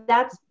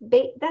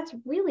 that's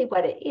really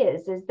what it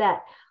is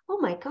that, oh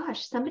my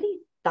gosh, somebody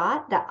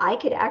thought that I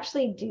could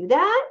actually do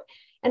that.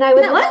 And I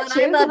would love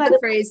to. I love the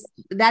phrase,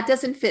 that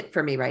doesn't fit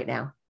for me right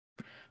now.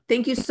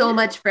 Thank you so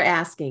much for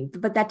asking,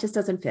 but that just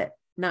doesn't fit.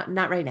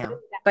 Not right now.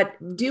 But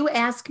do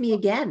ask me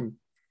again,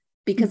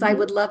 because I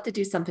would love to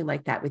do something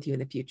like that with you in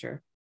the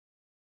future.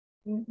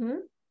 Mm-hmm.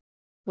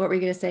 What were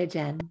you going to say,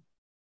 Jen?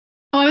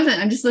 Oh, I wasn't.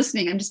 I'm just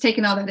listening. I'm just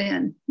taking all that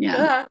in.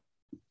 Yeah.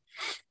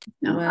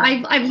 No,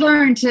 Well, I've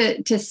learned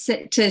to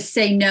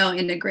say no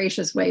in a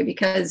gracious way,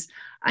 because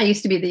I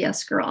used to be the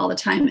yes girl all the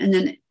time, and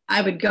then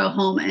I would go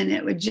home and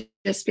it would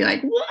just be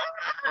like, wah!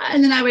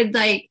 And then I would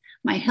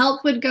my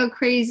health would go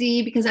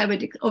crazy because I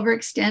would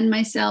overextend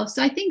myself.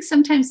 So I think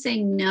sometimes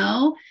saying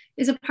no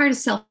is a part of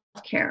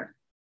self-care,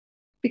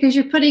 because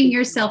you're putting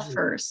yourself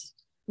first.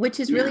 Which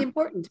is really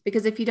important,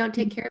 because if you don't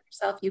take care of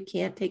yourself, you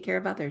can't take care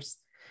of others.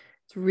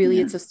 It's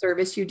really, it's a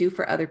service you do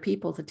for other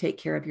people to take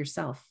care of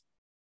yourself.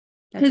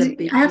 Because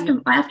I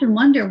often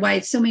wonder why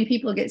so many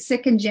people get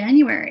sick in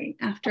January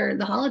after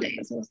the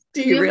holidays. Well,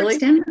 do you really?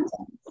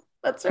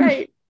 That's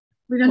right.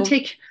 We don't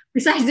take,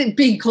 besides it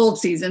being cold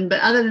season,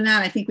 but other than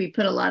that, I think we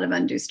put a lot of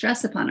undue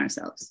stress upon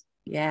ourselves.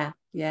 Yeah.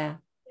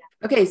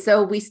 Okay,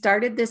 so we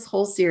started this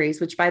whole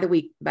series, which by the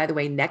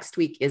way, next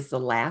week is the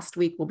last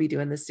week we'll be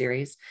doing this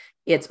series.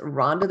 It's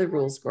Rhonda the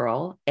Rules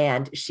Girl,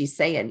 and she's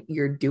saying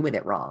you're doing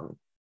it wrong.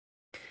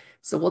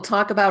 So we'll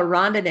talk about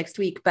Rhonda next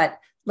week, but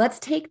let's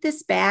take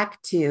this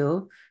back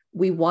to,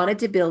 we wanted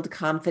to build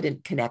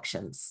confident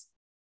connections.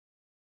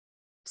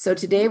 So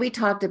today we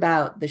talked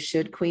about the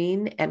should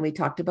queen, and we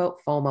talked about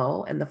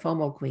FOMO and the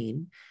FOMO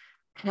queen.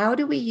 How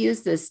do we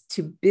use this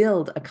to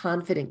build a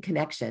confident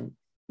connection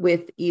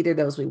with either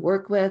those we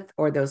work with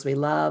or those we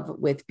love,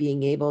 with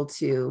being able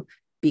to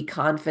be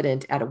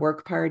confident at a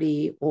work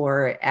party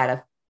or at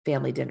a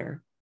family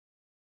dinner?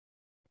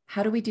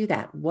 How do we do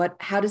that?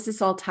 How does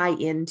this all tie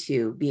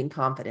into being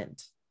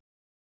confident?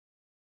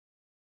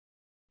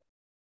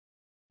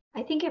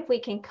 I think if I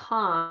can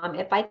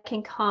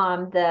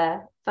calm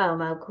the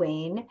FOMO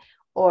queen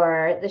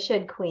or the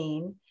should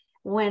queen,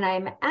 when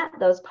I'm at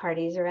those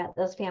parties or at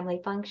those family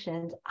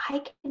functions,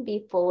 I can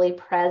be fully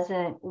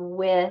present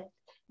with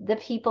the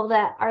people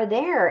that are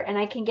there, and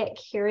I can get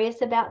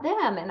curious about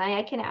them, and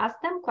I can ask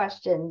them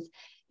questions,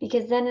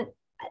 because then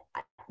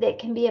it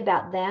can be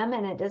about them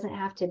and it doesn't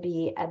have to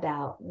be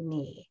about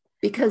me.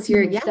 Because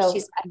you're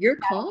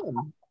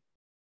calm.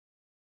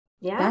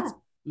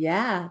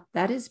 Yeah.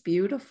 That is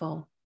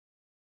beautiful.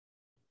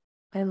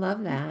 I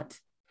love that.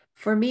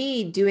 For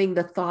me, doing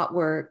the thought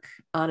work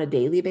on a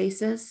daily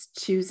basis,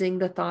 choosing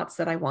the thoughts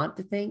that I want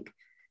to think,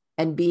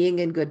 and being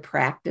in good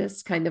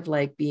practice, kind of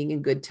like being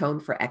in good tone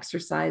for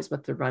exercise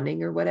with the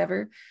running or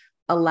whatever,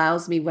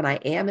 allows me, when I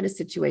am in a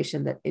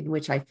situation in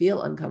which I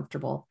feel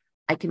uncomfortable,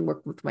 I can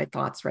work with my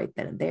thoughts right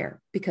then and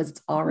there, because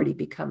it's already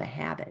become a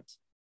habit.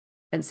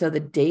 And so the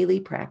daily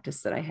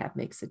practice that I have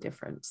makes a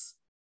difference.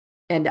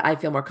 And I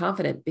feel more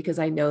confident because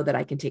I know that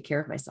I can take care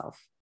of myself.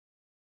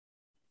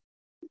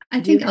 I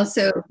think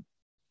also,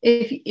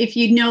 if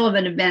you know of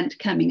an event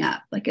coming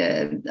up, like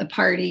a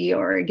party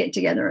or a get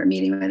together or a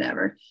meeting or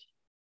whatever,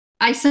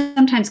 I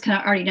sometimes kind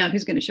of already know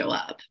who's going to show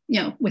up,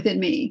 within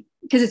me,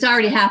 because it's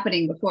already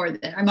happening before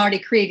that. I'm already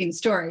creating the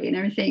story and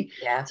everything.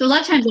 Yeah. So a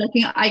lot of times I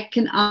think I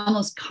can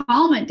almost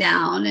calm it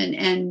down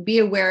and be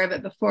aware of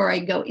it before I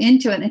go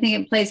into it. And I think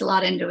it plays a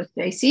lot into what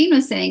Jacine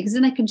was saying, because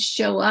then I can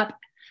show up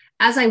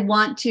as I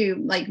want to,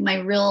 like my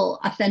real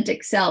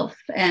authentic self.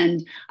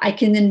 And I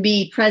can then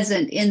be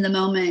present in the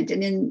moment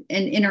and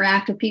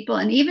interact with people.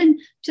 And even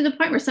to the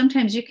point where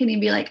sometimes you can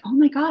even be like, oh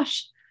my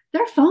gosh,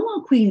 there are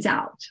FOMO queens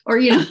out, or,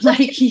 so you're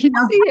like, so you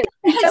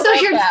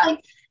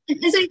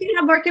can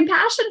have more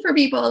compassion for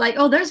people. Like,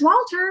 oh, there's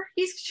Walter.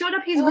 He's showed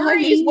up. He's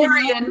worrying. He's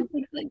worrying.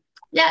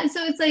 Yeah.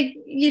 So it's like,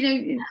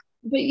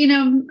 but,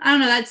 I don't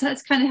know.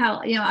 That's kind of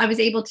how, I was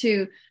able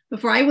to,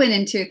 before I went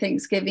into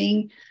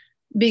Thanksgiving,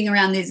 being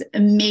around these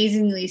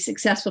amazingly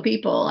successful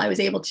people, I was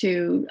able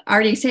to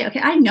already say, okay,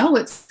 I know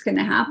what's going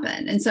to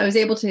happen. And so I was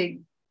able to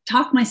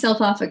talk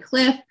myself off a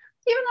cliff,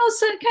 even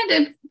though it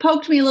kind of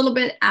poked me a little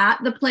bit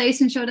at the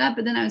place and showed up,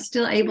 but then I was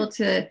still able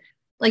to,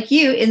 like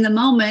you, in the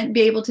moment,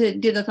 be able to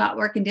do the thought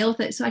work and deal with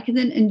it. So I can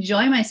then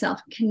enjoy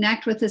myself,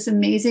 connect with this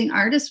amazing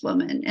artist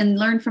woman and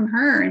learn from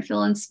her and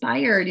feel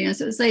inspired,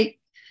 so it's like,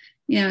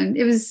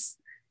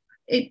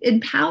 it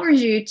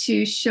empowers you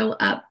to show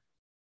up,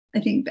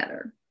 I think,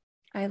 better.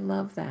 I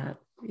love that.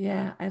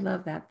 Yeah, I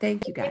love that.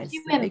 Thank you, guys.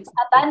 Abundance.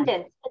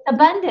 It's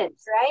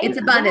abundance, right? It's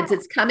abundance. Yeah.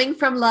 It's coming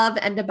from love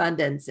and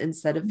abundance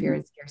instead of fear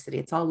and scarcity.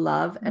 It's all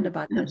love and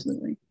abundance.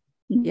 Absolutely.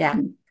 Yeah,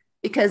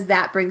 because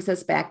that brings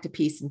us back to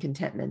peace and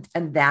contentment.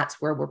 And that's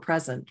where we're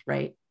present,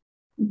 right?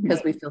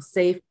 Because we feel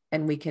safe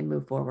and we can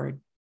move forward.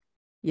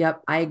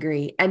 Yep, I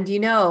agree. And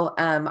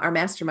our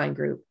mastermind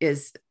group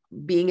is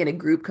being in a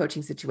group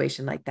coaching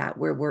situation like that,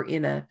 where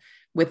we're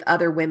with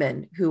other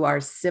women who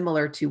are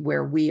similar to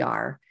where we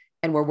are,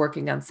 and we're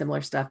working on similar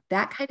stuff.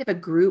 That kind of a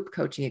group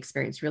coaching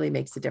experience really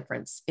makes a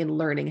difference in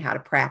learning how to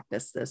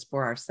practice this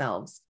for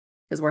ourselves,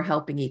 because we're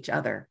helping each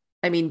other.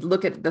 I mean,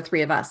 look at the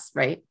three of us,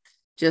 right?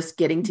 Just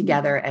getting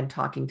together and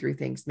talking through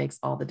things makes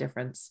all the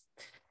difference.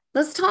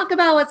 Let's talk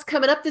about what's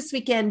coming up this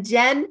weekend,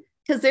 Jen,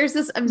 because there's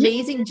this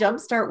amazing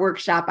Jumpstart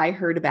workshop I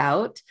heard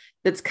about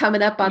that's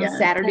coming up on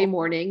Saturday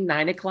morning,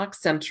 9:00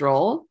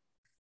 Central.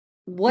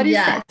 What is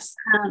that?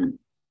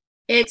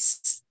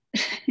 It's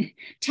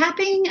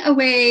tapping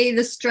away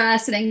the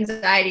stress and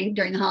anxiety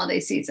during the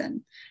holiday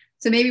season.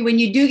 So maybe when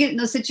you do get in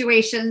those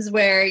situations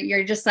where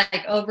you're just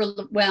like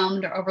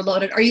overwhelmed or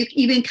overloaded, or you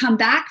even come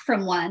back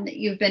from one that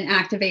you've been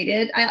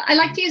activated. I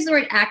like to use the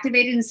word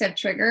activated instead of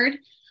triggered.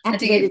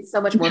 Activated, I think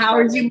so much more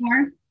empowers you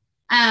more.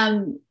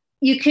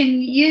 You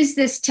can use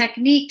this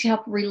technique to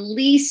help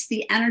release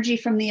the energy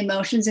from the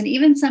emotions and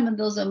even some of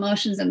those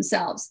emotions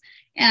themselves.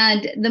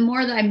 And the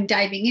more that I'm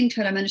diving into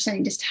it, I'm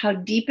understanding just how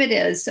deep it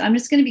is. So I'm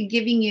just going to be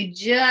giving you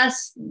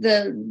just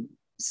the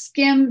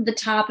skim the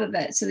top of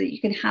it so that you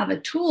can have a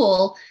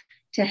tool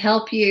to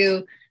help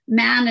you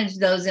manage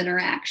those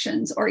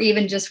interactions, or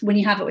even just when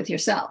you have it with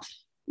yourself.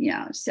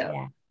 It's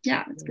going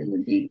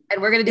to be.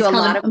 And we're going to do a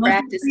lot of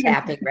practice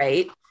tapping,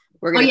 right?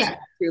 We're going to talk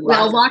through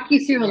I'll walk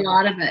you through a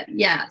lot of it.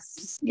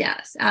 Yes,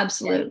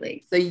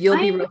 absolutely. So you'll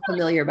be real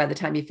familiar by the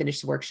time you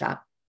finish the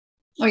workshop.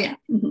 Oh yeah.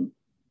 Mm-hmm.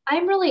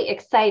 I'm really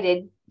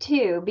excited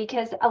too,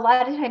 because a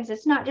lot of times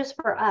it's not just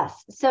for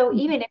us. So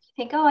even if you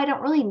think, oh, I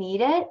don't really need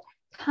it,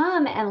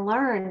 come and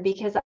learn,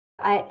 because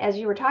as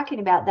you were talking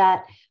about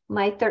that,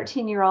 my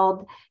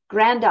 13-year-old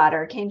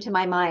granddaughter came to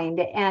my mind,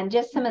 and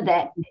just some of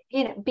that,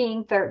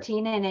 being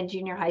 13 and in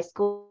junior high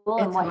school,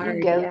 and what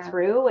you go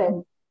through,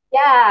 and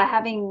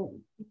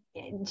having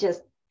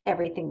just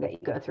everything that you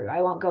go through.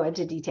 I won't go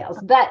into details,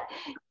 but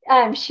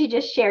she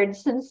just shared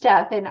some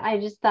stuff, and I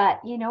just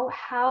thought,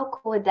 how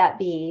cool would that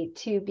be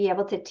to be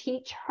able to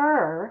teach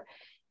her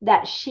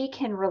that she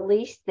can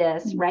release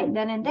this right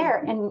then and there.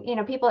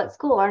 And, people at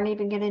school aren't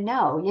even going to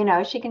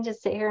know, she can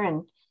just sit here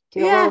and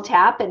do a little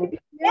tap and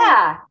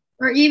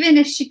Or even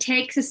if she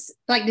takes us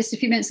like just a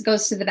few minutes,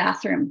 goes to the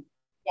bathroom.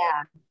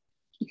 Yeah.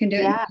 You can do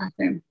it in the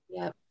bathroom.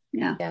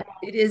 Yeah.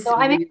 It is. So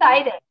I'm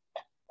excited.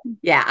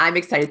 Yeah, I'm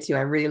excited too.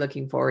 I'm really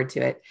looking forward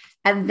to it.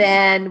 And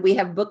then we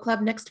have book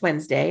club next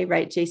Wednesday,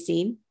 right,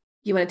 Jacine?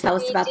 You want to tell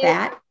us about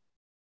that?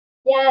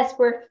 Yes,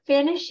 we're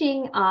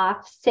finishing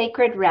off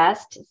Sacred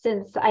Rest,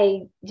 since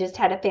I just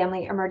had a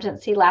family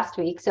emergency last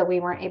week, so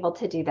we weren't able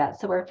to do that.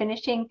 So we're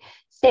finishing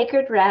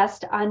Sacred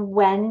Rest on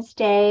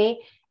Wednesday,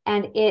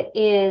 and it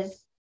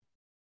is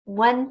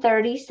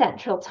 1:30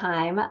 Central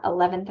Time,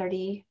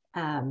 11:30.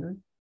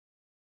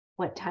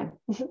 What time?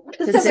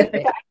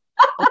 Pacific.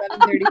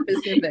 11:30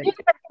 Pacific.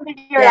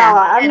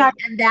 And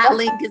that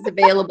link is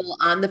available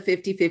on the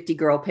 50/50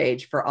 Girl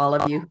page for all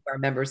of you who are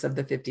members of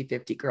the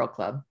 50/50 Girl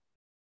Club.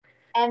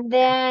 And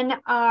then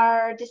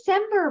our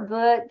December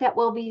book that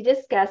we'll be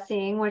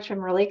discussing, which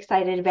I'm really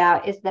excited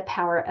about, is The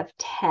Power of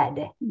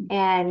TED.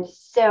 And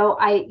so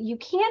you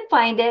can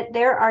find it.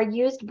 There are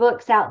used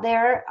books out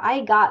there.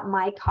 I got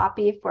my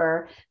copy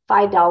for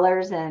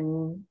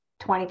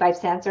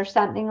 $5.25 or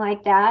something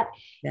like that.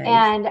 Nice.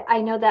 And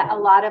I know that a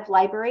lot of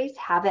libraries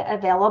have it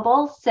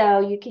available,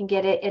 so you can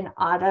get it in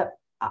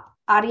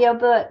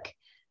audiobook.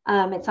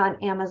 It's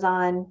on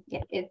Amazon.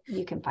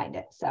 You can find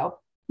it. So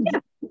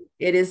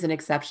it is an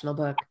exceptional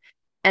book.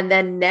 And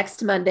then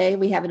next Monday,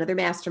 we have another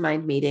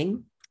mastermind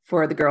meeting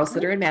for the girls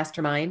that are in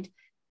mastermind.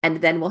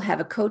 And then we'll have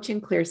a Coach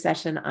and Clear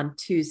session on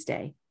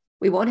Tuesday.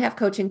 We won't have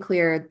Coach and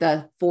Clear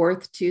the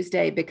 4th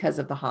Tuesday because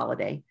of the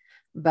holiday,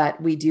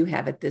 but we do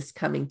have it this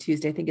coming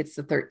Tuesday. I think it's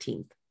the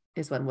 13th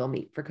is when we'll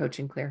meet for Coach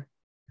and Clear.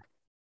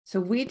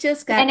 So we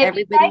just got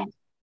everybody.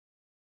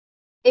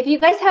 If you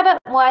guys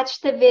haven't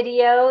watched the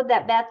video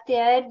that Beth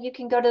did, you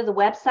can go to the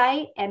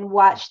website and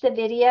watch the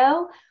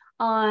video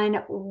on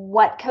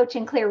what Coach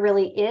and Clear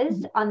really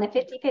is on the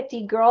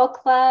 50/50 Girl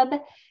Club.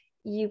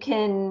 You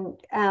can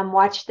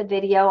watch the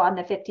video on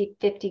the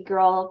 50/50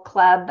 Girl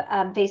Club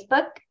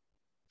Facebook.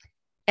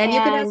 And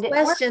you can ask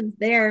questions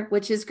there,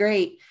 which is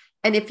great.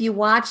 And if you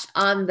watch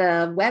on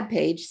the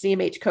webpage,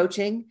 CMH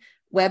Coaching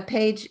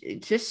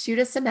webpage, just shoot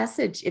us a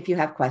message if you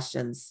have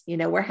questions.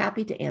 We're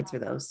happy to answer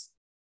those.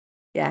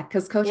 Yeah,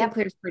 because Coach and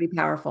Clear is pretty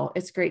powerful.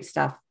 It's great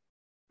stuff.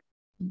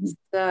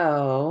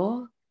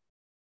 So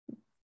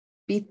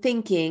be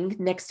thinking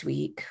next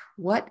week,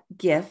 what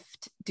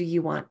gift do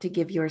you want to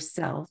give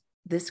yourself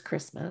this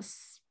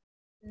Christmas?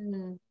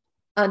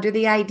 Under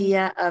the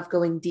idea of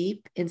going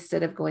deep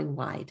instead of going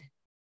wide.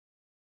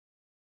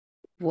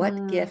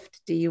 What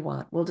gift do you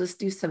want? We'll just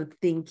do some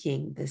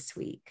thinking this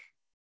week.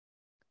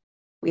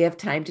 We have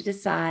time to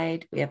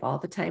decide. We have all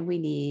the time we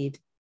need.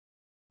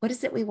 What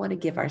is it we want to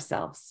give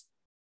ourselves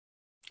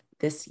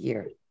this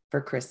year for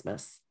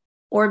Christmas?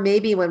 Or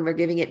maybe when we're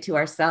giving it to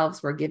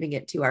ourselves, we're giving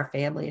it to our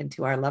family and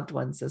to our loved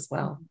ones as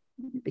well,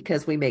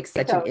 because we make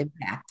such an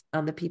impact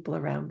on the people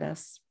around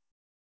us.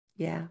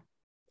 Yeah.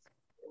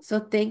 So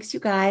thanks, you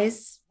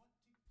guys.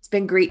 It's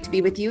been great to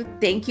be with you.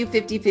 Thank you,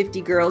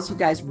 50/50 Girls. You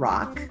guys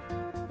rock.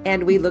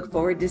 And we look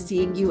forward to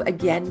seeing you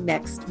again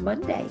next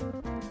Monday.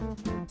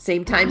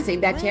 Same time,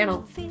 same back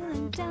channel.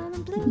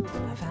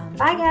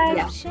 Bye, guys.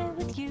 Yeah. Share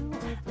with you.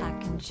 I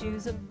can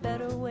choose a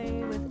better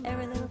way with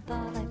every little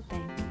thought I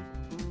think.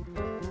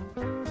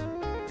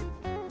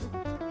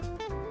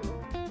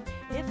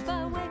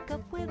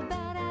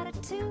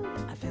 gratitude.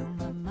 I fill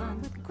my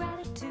mind with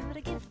gratitude.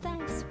 I give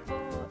thanks for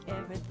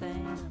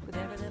everything, with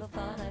every little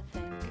thought I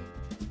think.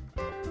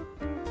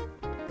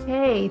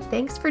 Hey,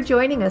 thanks for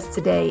joining us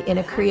today in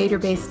A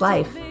Creator-Based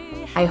Life.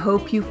 I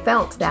hope you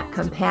felt that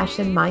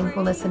compassion,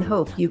 mindfulness, and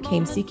hope you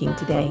came seeking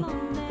today.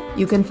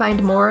 You can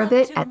find more of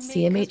it at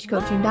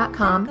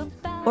cmhcoaching.com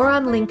or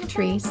on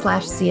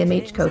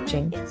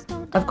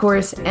Linktree/CMHcoaching. Of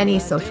course, any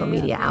social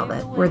media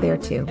outlet, we're there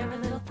too.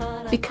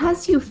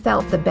 Because you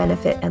felt the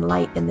benefit and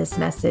light in this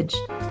message,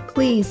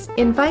 please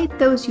invite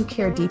those you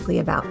care deeply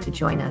about to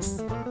join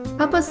us.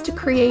 Help us to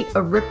create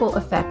a ripple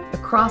effect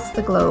across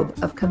the globe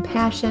of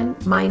compassion,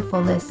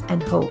 mindfulness,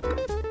 and hope.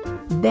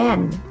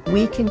 Then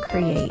we can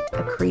create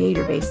a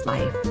creator-based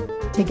life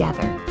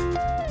together.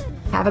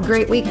 Have a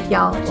great week,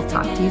 y'all. We'll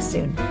talk to you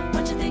soon.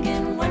 What you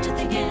thinking? What you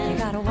thinking? You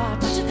gotta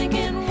watch. What you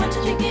thinking? What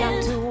you thinking? You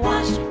got to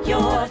watch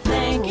your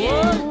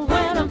thinking.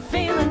 When I'm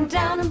feeling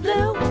down and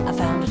blue, I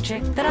found a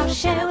trick that I'll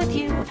share with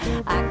you.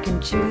 I can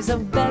choose a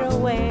better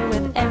way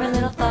with every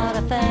little thought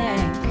I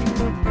think.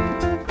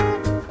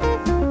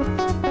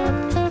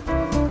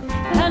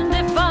 And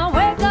if I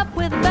wake up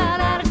with a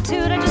bad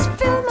attitude, I just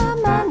fill my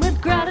mind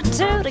with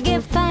gratitude. I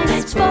give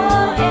thanks for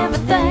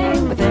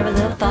everything with every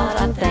little thought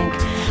I think.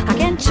 I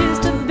can choose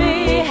to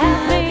be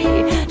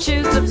happy,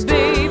 choose to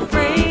be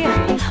free,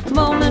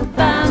 moment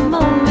by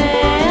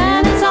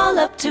moment. It's all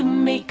up to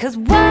me, 'cause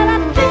what I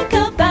think